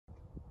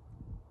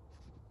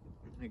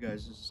Hey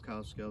guys, this is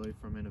Kyle Skelly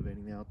from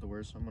Innovating the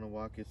Outdoors. So I'm going to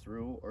walk you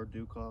through our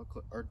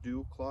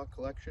Dewclaw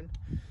collection.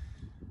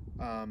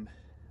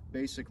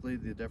 Basically,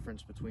 the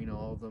difference between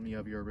all of them, you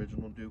have your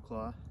original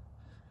Dewclaw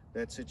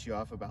that sits you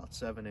off about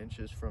 7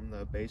 inches from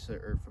the base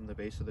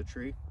of the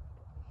tree.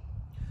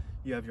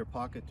 You have your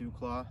pocket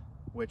Dewclaw,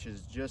 which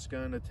is just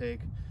going to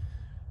take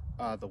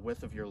the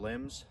width of your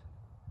limbs,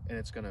 and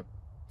it's going to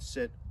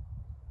sit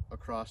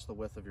across the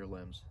width of your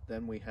limbs.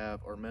 Then we have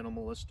our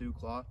minimalist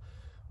Dewclaw,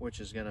 which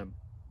is going to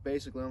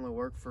basically only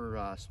work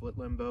for split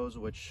limb bows,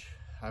 which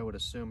I would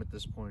assume at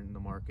this point in the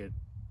market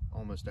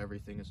almost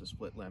everything is a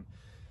split limb.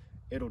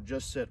 It'll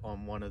just sit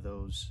on one of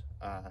those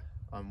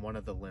on one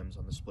of the limbs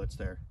on the splits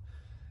there.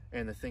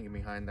 And the thinking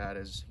behind that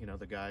is, you know,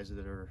 the guys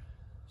that are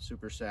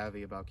super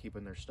savvy about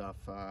keeping their stuff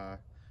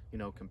you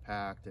know,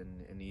 compact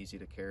and easy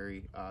to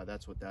carry,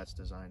 that's what that's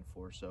designed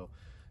for. So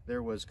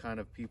there was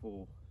kind of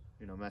people,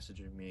 you know,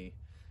 messaging me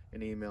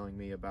and emailing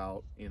me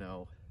about, you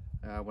know,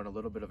 I want a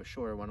little bit of a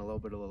shorter one, a little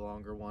bit of a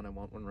longer one, I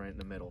want one right in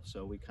the middle.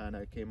 So we kind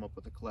of came up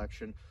with a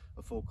collection,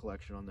 a full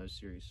collection on those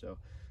series. So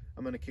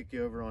I'm going to kick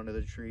you over onto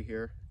the tree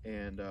here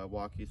and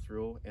walk you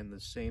through, and the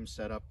same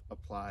setup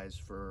applies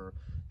for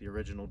the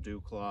original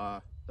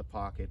Dewclaw, the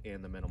pocket,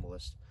 and the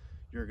minimalist.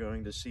 You're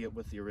going to see it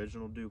with the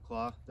original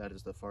Dewclaw. That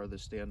is the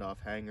farthest standoff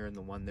hanger and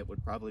the one that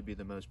would probably be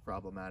the most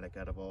problematic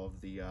out of all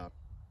of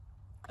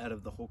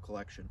the whole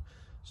collection.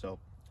 So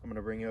I'm going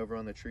to bring you over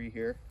on the tree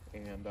here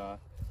and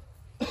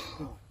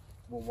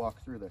we'll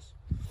walk through this.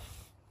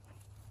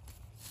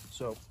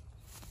 So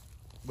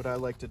what I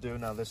like to do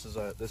now, this is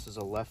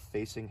a left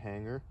facing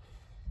hanger,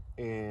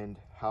 and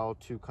how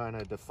to kind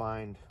of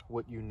define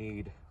what you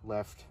need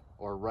left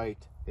or right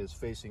is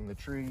facing the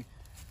tree.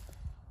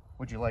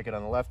 Would you like it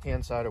on the left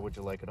hand side or would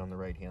you like it on the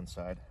right hand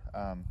side?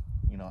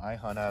 You know, I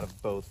hunt out of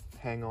both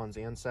hang-ons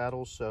and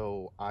saddles,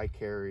 so I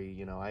carry,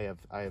 you know, I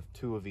have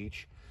 2 of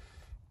each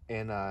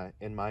in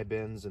my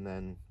bins, and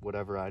then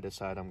whatever I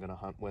decide I'm gonna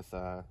hunt with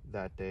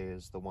that day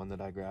is the one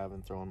that I grab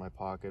and throw in my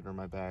pocket or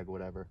my bag,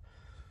 whatever.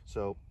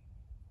 So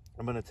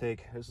I'm gonna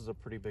take, this is a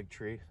pretty big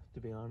tree,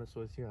 to be honest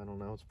with you. I don't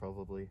know, it's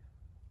probably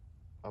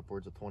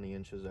upwards of 20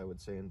 inches, I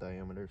would say, in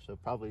diameter. So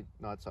probably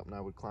not something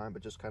I would climb,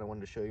 but just kind of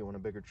wanted to show you on a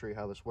bigger tree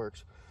how this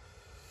works.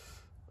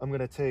 I'm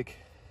gonna take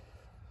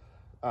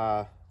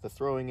the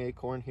throwing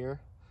acorn here,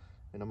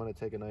 and I'm gonna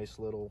take a nice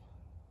little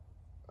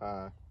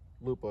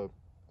loop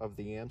of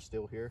the yam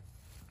still here,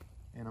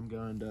 and I'm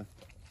going to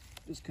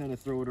just kind of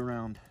throw it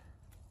around.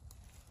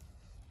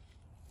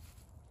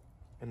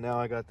 And now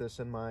I got this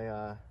in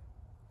my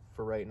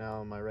for right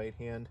now in my right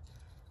hand,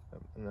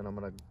 and then I'm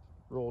going to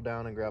roll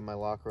down and grab my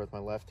locker with my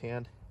left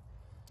hand.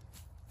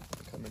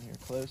 Come in here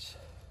close.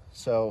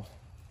 So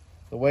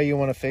the way you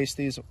want to face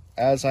these,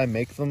 as I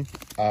make them,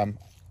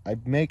 I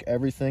make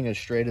everything as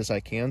straight as I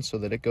can so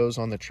that it goes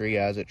on the tree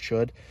as it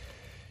should.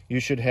 You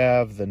should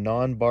have the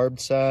non-barbed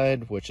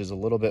side, which is a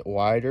little bit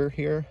wider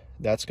here.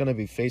 That's going to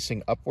be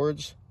facing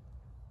upwards.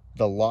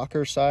 The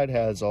locker side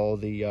has all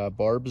the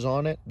barbs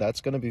on it.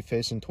 That's going to be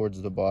facing towards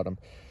the bottom.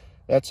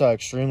 That's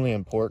extremely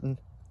important.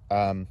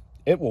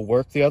 It will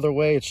work the other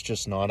way. It's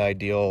just not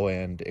ideal,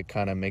 and it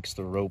kind of makes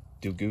the rope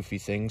do goofy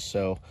things.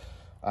 So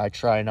I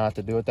try not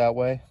to do it that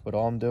way. But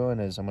all I'm doing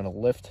is I'm going to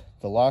lift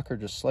the locker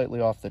just slightly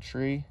off the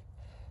tree.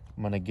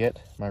 I'm going to get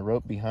my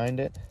rope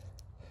behind it,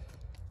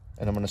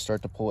 and I'm going to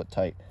start to pull it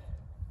tight.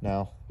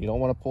 Now, you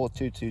don't want to pull it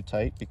too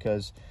tight,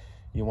 because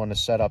you want to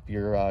set up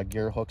your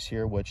gear hooks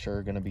here, which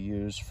are going to be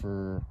used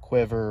for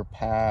quiver,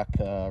 pack,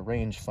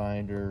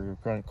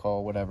 rangefinder, grunt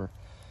call, whatever.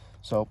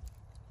 So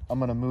I'm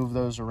going to move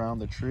those around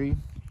the tree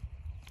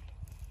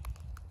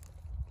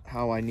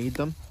how I need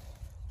them.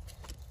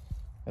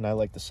 And I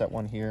like to set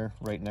one here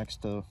right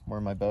next to where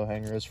my bow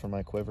hanger is for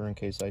my quiver, in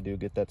case I do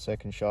get that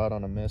second shot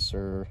on a miss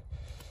or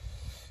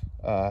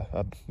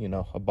you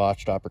know, a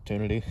botched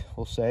opportunity,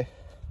 we'll say.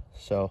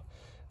 So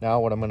now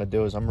what I'm going to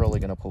do is I'm really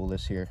going to pull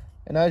this here,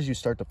 and as you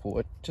start to pull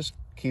it, just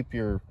keep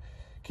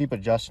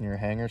adjusting your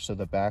hanger so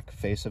the back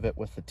face of it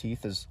with the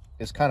teeth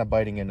is kind of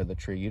biting into the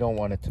tree. You don't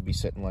want it to be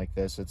sitting like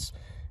this.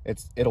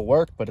 It'll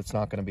work, but it's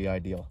not going to be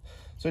ideal.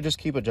 So just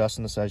keep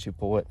adjusting this as you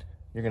pull it.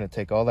 You're going to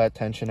take all that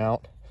tension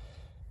out,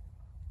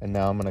 and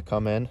now I'm going to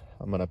come in,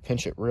 I'm going to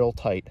pinch it real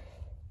tight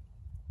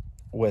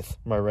with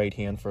my right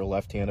hand for a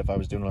left hand. If I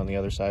was doing it on the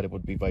other side, it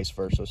would be vice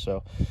versa.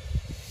 So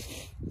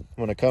I'm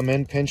going to come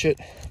in, pinch it.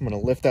 I'm going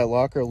to lift that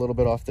locker a little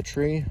bit off the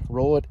tree,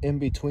 roll it in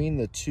between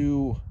the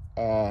two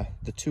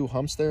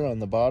humps there on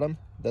the bottom.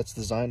 That's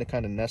designed to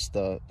kind of nest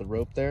the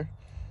rope there.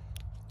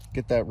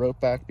 Get that rope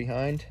back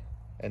behind,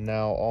 and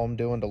now all I'm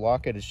doing to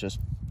lock it is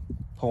just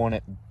pulling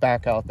it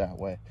back out that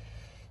way.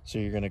 So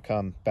you're going to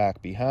come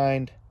back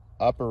behind,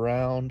 up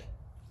around,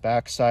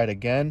 back side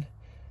again,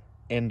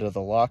 into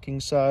the locking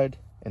side,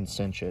 and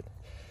cinch it.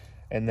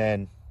 And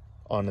then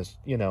on a,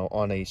 you know,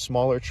 on a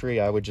smaller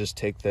tree, I would just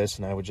take this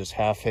and I would just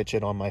half hitch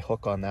it on my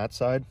hook on that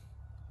side.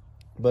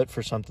 But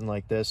for something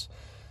like this,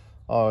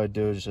 all I would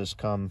do is just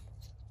come,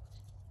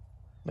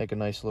 make a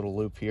nice little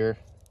loop here,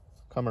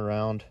 come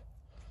around,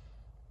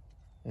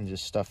 and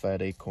just stuff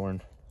that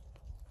acorn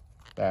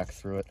back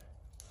through it.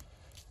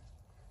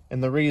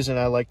 And the reason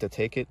I like to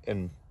take it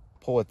and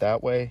pull it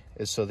that way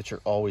is so that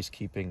you're always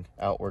keeping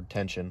outward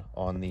tension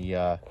on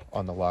the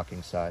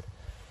locking side.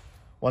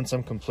 Once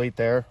I'm complete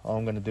there, all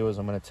I'm going to do is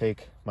I'm going to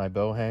take my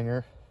bow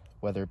hanger,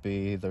 whether it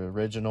be the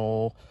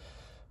original,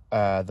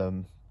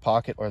 the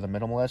pocket, or the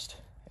minimalist,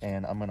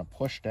 and I'm going to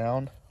push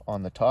down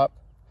on the top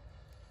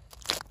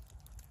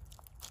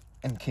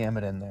and cam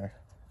it in there.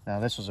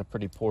 Now this was a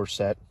pretty poor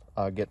set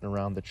getting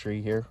around the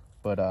tree here,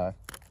 but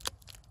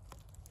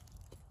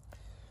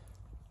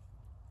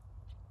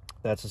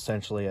that's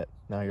essentially it.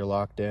 Now you're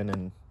locked in,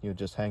 and you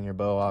just hang your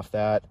bow off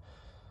that,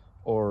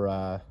 or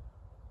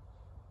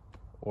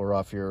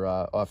off your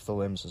off the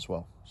limbs as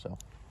well. So